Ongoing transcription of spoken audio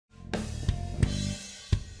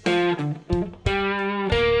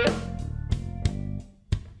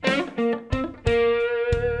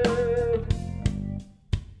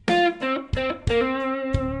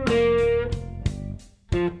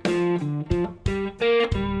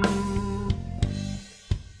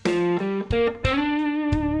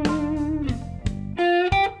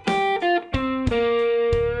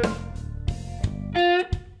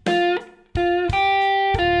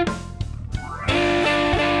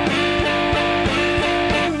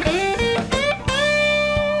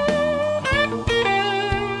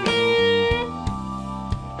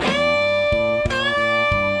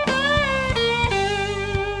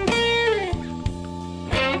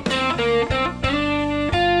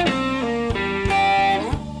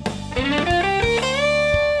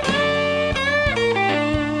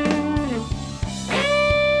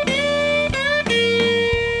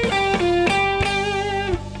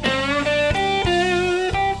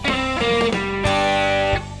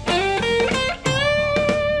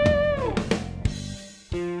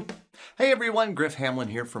everyone, Griff Hamlin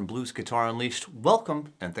here from Blues Guitar Unleashed.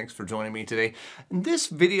 Welcome and thanks for joining me today. In this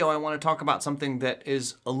video I want to talk about something that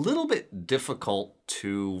is a little bit difficult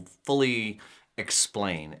to fully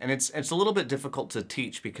explain. And it's a little bit difficult to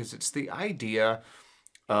teach because it's the idea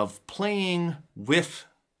of playing with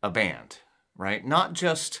a band, right? Not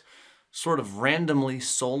just sort of randomly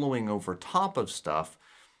soloing over top of stuff,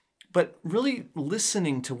 but really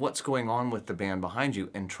listening to what's going on with the band behind you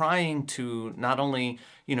and trying to not only,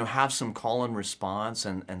 have some call and response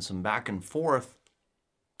and some back and forth,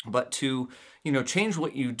 but to, change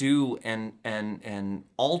what you do and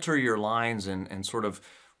alter your lines and sort of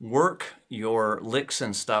work your licks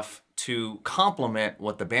and stuff to complement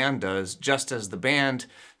what the band does, just as the band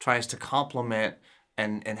tries to complement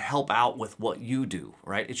and help out with what you do,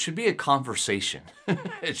 right? It should be a conversation.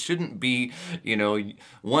 It shouldn't be,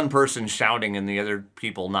 one person shouting and the other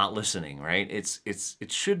people not listening, right?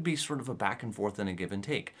 It should be sort of a back and forth and a give and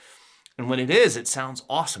take. And when it is, it sounds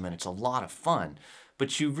awesome and it's a lot of fun.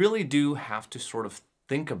 But you really do have to sort of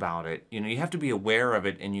think about it. You have to be aware of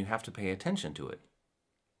it and you have to pay attention to it.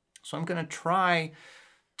 So I'm going to try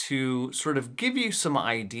to sort of give you some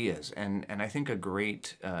ideas. And I think a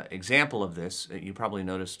great example of this, you probably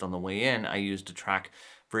noticed on the way in, I used a track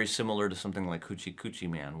very similar to something like Hoochie Coochie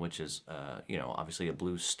Man, which is, obviously a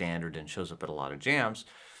blues standard and shows up at a lot of jams.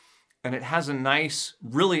 And it has a nice,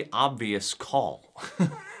 really obvious call,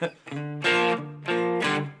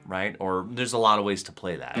 right? Or there's a lot of ways to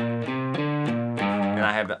play that. And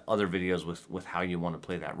I have other videos with how you want to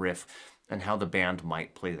play that riff and how the band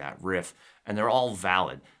might play that riff. And they're all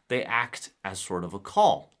valid. They act as sort of a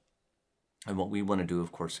call. And what we want to do,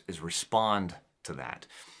 of course, is respond to that.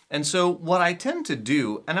 And so what I tend to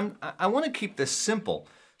do, and I want to keep this simple.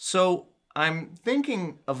 So I'm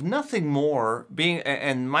thinking of nothing more being,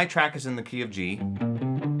 and my track is in the key of G.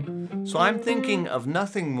 So I'm thinking of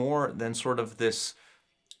nothing more than sort of this,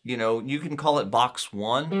 you can call it box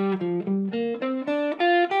one.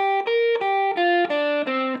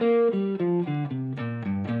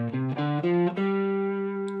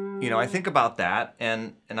 I think about that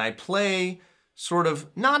and I play sort of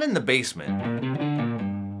not in the basement,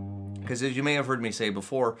 because as you may have heard me say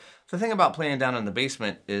before, the thing about playing down in the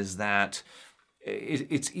basement is that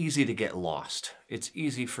it's easy to get lost. It's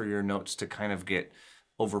easy for your notes to kind of get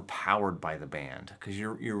overpowered by the band because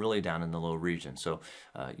you're really down in the low region. So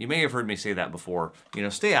you may have heard me say that before,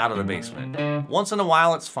 stay out of the basement. Once in a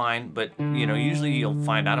while it's fine, but usually you'll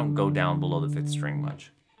find I don't go down below the 5th string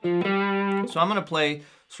much. So I'm going to play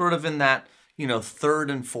sort of in that,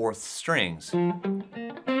 3rd and 4th strings.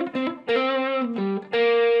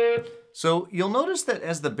 So you'll notice that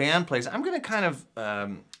as the band plays, I'm going to kind of,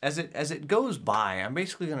 as it goes by, I'm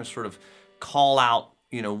basically going to sort of call out,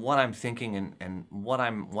 what I'm thinking and what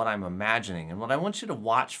I'm imagining. And what I want you to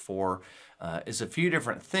watch for is a few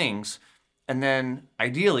different things. And then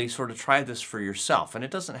ideally sort of try this for yourself. And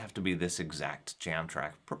it doesn't have to be this exact jam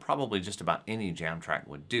track. Probably just about any jam track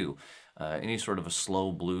would do. Any sort of a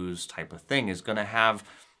slow blues type of thing is going to have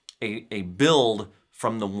a build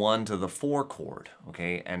from the 1 to the 4 chord,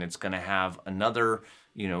 okay? And it's going to have another,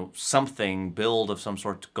 something build of some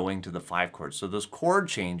sort going to the 5 chord. So those chord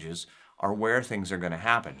changes are where things are going to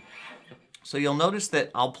happen. So you'll notice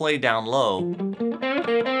that I'll play down low.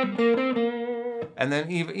 And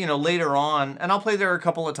then even, later on, and I'll play there a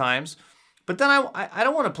couple of times, but then I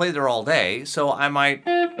don't want to play there all day, so I might,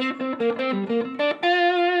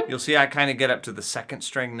 you'll see I kind of get up to the 2nd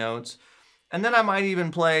string notes, and then I might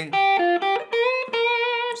even play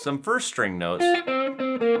some 1st string notes.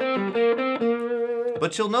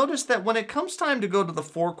 But you'll notice that when it comes time to go to the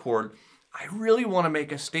 4 chord, I really want to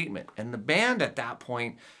make a statement. And the band at that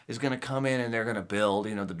point is going to come in and they're going to build,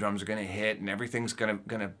 the drums are going to hit and everything's going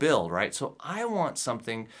to build, right? So I want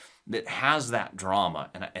something that has that drama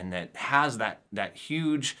and that has that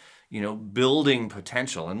huge, building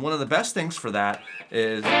potential. And one of the best things for that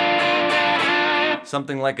is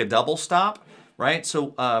something like a double stop, right?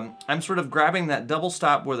 So I'm sort of grabbing that double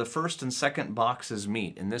stop where the 1st and 2nd boxes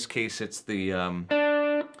meet. In this case, it's the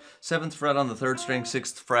 7th fret on the 3rd string,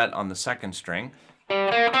 6th fret on the 2nd string.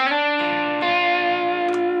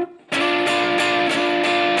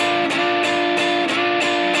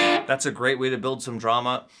 That's a great way to build some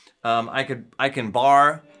drama. I can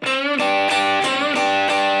bar.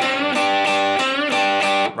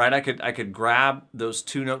 Right, I could grab those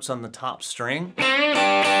 2 notes on the top string.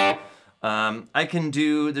 I can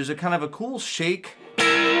do, there's a kind of a cool shake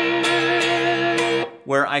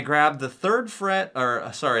where I grab the 3rd fret, or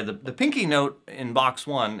sorry, the pinky note in box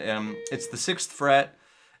 1, it's the 6th fret,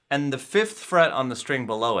 and the 5th fret on the string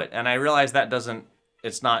below it. And I realize that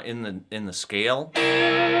it's not in the scale.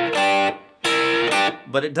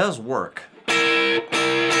 but it does work.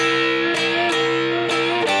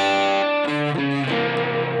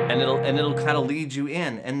 And it'll kind of lead you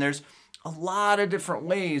in. And there's a lot of different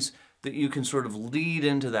ways that you can sort of lead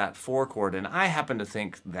into that 4 chord. And I happen to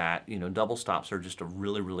think that, you know, double stops are just a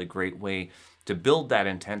really, really great way to build that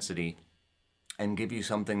intensity and give you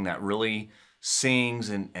something that really sings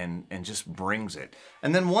and just brings it.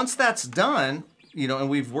 And then once that's done, you know, and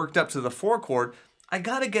we've worked up to the 4 chord, I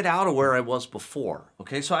gotta get out of where I was before.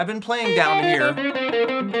 Okay, so I've been playing down here.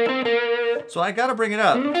 So I gotta bring it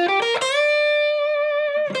up.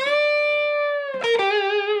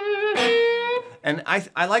 And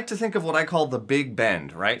I like to think of what I call the big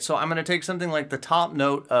bend, right? So I'm gonna take something like the top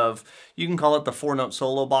note of, you can call it the 4-note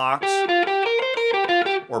solo box,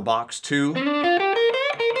 or box 2,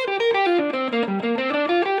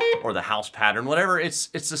 or the house pattern, whatever, it's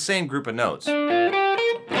the same group of notes.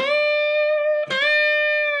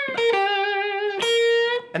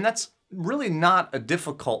 And that's really not a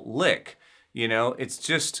difficult lick, you know? It's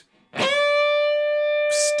just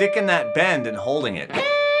sticking that bend and holding it.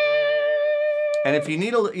 And if you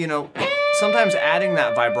need a, you know, sometimes adding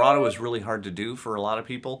that vibrato is really hard to do for a lot of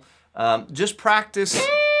people. Just practice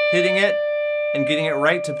hitting it and getting it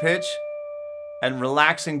right to pitch and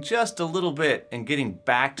relaxing just a little bit and getting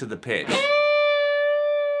back to the pitch.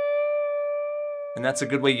 And that's a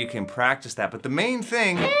good way you can practice that. But the main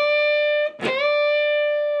thing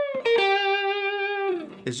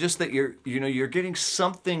is just that you're getting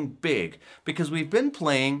something big, because we've been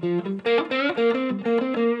playing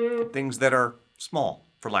things that are small,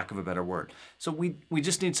 for lack of a better word. So we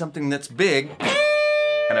just need something that's big,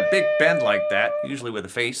 and a big bend like that, usually with a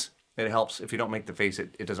face, it helps. If you don't make the face,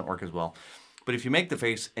 it doesn't work as well. But if you make the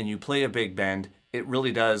face and you play a big bend, it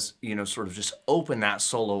really does, you know, sort of just open that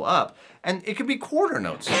solo up. And it could be quarter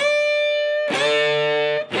notes.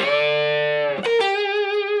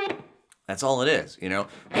 That's all it is, you know.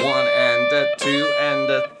 1 and a 2 and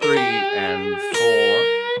a 3 and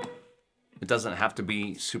 4. It doesn't have to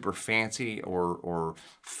be super fancy or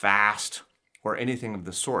fast or anything of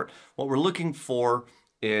the sort. What we're looking for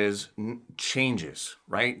is changes,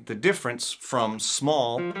 right? The difference from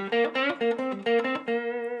small, and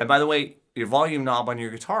by the way, your volume knob on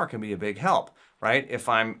your guitar can be a big help, right? If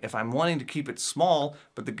I'm wanting to keep it small,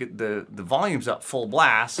 but the volume's up full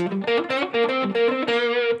blast, then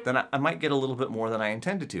I might get a little bit more than I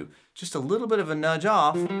intended to. Just a little bit of a nudge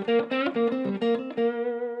off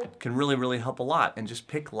can really, really help a lot. And just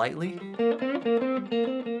pick lightly.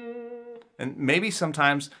 And maybe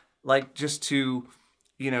sometimes, like, just to,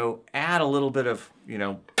 you know, add a little bit of, you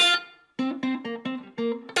know,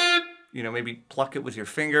 maybe pluck it with your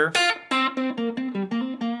finger.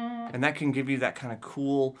 And that can give you that kind of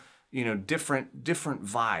cool, you know, different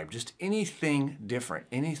vibe. Just anything different,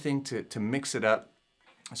 anything to mix it up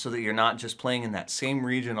so that you're not just playing in that same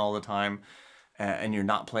region all the time, and you're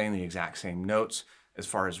not playing the exact same notes. As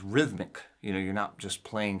far as rhythmic, you know, you're not just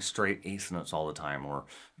playing straight eighth notes all the time, or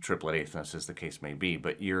triplet eighth notes as the case may be,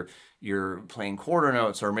 but you're playing quarter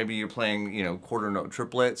notes, or maybe you're playing, you know, quarter note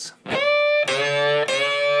triplets.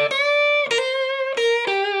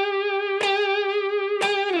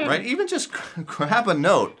 Right? Even just grab a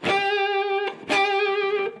note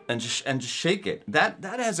and just shake it. That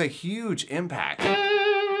has a huge impact.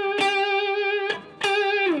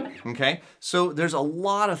 Okay, so there's a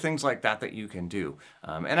lot of things like that you can do,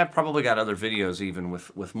 and I've probably got other videos even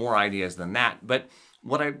with more ideas than that. But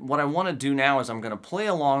what I want to do now is I'm going to play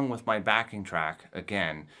along with my backing track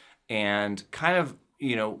again, and kind of,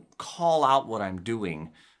 you know, call out what I'm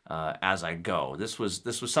doing as I go. This was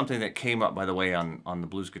something that came up, by the way, on the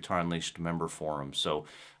Blues Guitar Unleashed member forum. So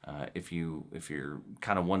if you're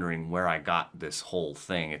kind of wondering where I got this whole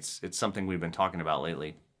thing, it's something we've been talking about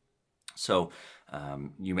lately. So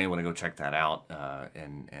you may want to go check that out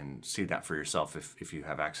and see that for yourself if you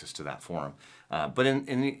have access to that forum. But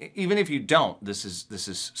even if you don't, this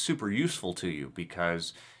is super useful to you,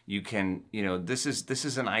 because you can, you know, this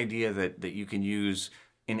is an idea that you can use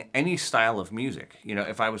in any style of music. You know,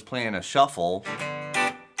 if I was playing a shuffle,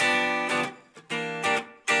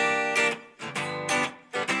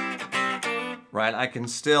 right, I can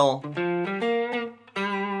still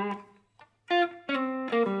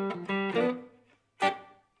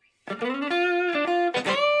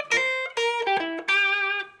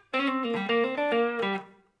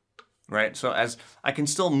right? So as I can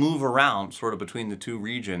still move around sort of between the two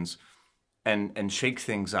regions and shake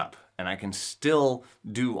things up, and I can still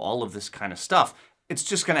do all of this kind of stuff. It's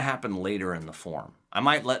just going to happen later in the form. I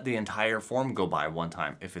might let the entire form go by one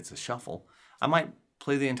time if it's a shuffle. I might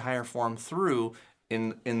play the entire form through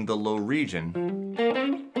in the low region.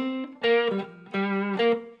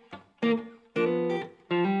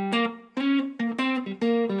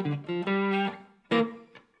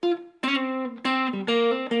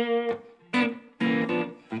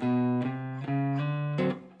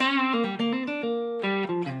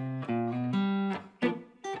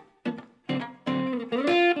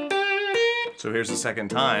 So here's the second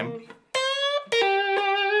time.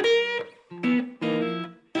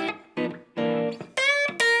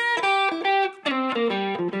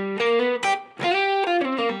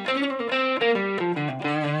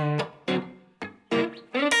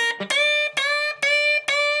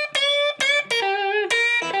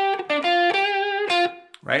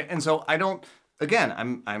 Right? And so I don't,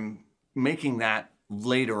 again, I'm making that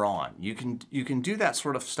later on. You can do that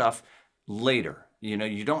sort of stuff later. You know,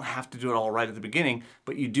 you don't have to do it all right at the beginning,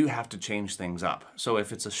 but you do have to change things up. So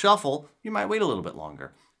if it's a shuffle, you might wait a little bit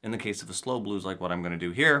longer. In the case of a slow blues, like what I'm going to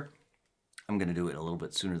do here, I'm going to do it a little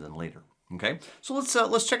bit sooner than later. Okay, so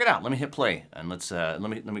let's check it out. Let me hit play, and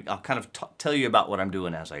I'll kind of tell you about what I'm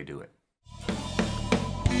doing as I do it.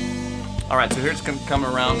 All right, so here it's going to come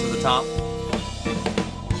around to the top.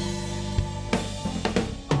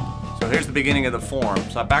 So here's the beginning of the form.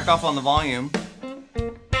 So I back off on the volume.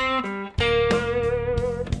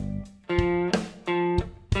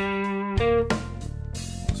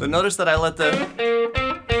 So notice that I let the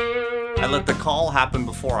call happen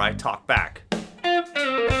before I talk back.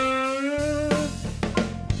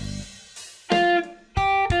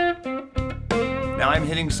 Now I'm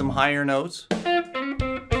hitting some higher notes, but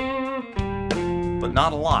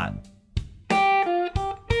not a lot. Now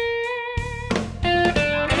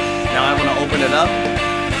I want to open it up.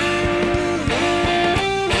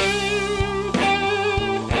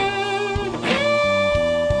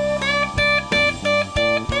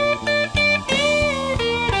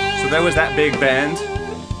 So there was that big bend.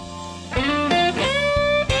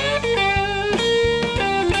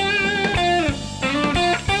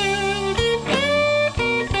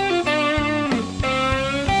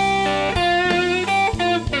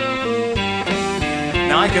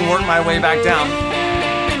 Now I can work my way back down,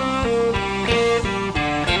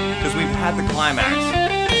 because we've had the climax.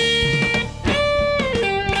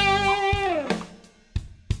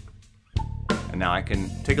 And now I can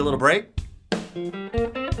take a little break.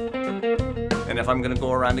 And if I'm going to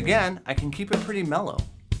go around again, I can keep it pretty mellow.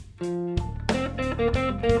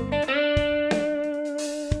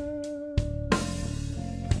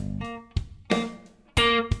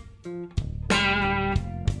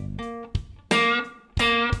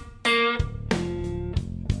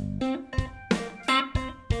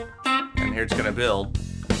 Here it's going to build.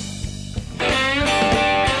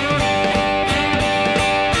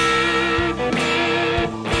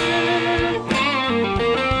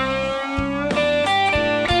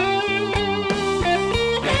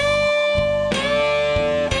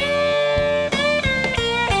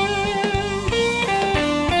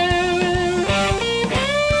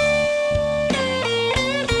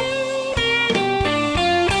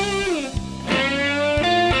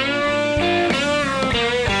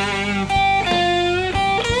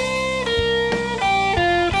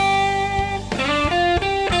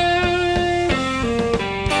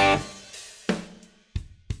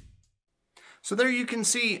 So there you can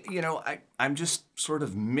see, you know, I'm just sort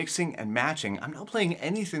of mixing and matching. I'm not playing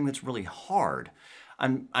anything that's really hard.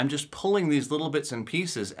 I'm just pulling these little bits and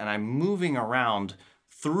pieces, and I'm moving around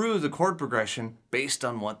through the chord progression based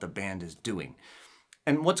on what the band is doing.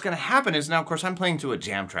 And what's going to happen is, now of course I'm playing to a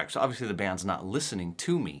jam track, so obviously the band's not listening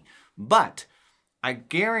to me. But I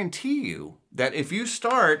guarantee you that if you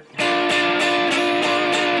start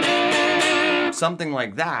something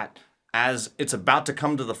like that, as it's about to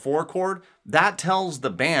come to the 4 chord, that tells the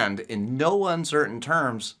band in no uncertain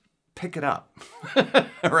terms, pick it up,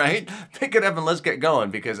 right? Pick it up and let's get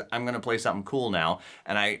going, because I'm gonna play something cool now,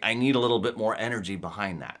 and I need a little bit more energy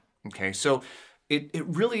behind that, okay? So it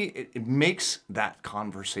really makes that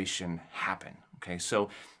conversation happen, okay? So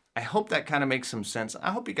I hope that kind of makes some sense.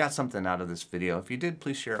 I hope you got something out of this video. If you did,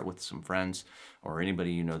 please share it with some friends or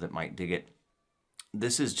anybody you know that might dig it.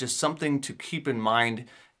 This is just something to keep in mind.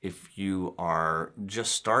 If you are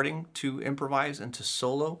just starting to improvise and to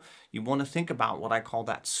solo, you want to think about what I call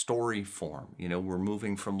that story form. You know, we're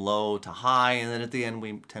moving from low to high, and then at the end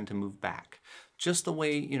we tend to move back. Just the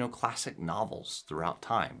way, you know, classic novels throughout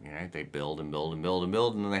time, you know, they build and build and build and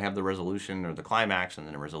build, and then they have the resolution or the climax and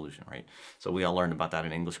then a resolution, right? So we all learned about that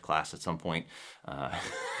in English class at some point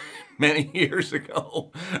many years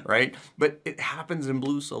ago, right? But it happens in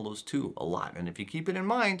blues solos too, a lot. And if you keep it in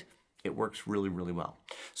mind, it works really, really well.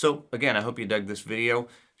 So again, I hope you dug this video.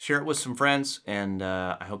 Share it with some friends, and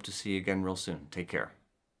I hope to see you again real soon. Take care.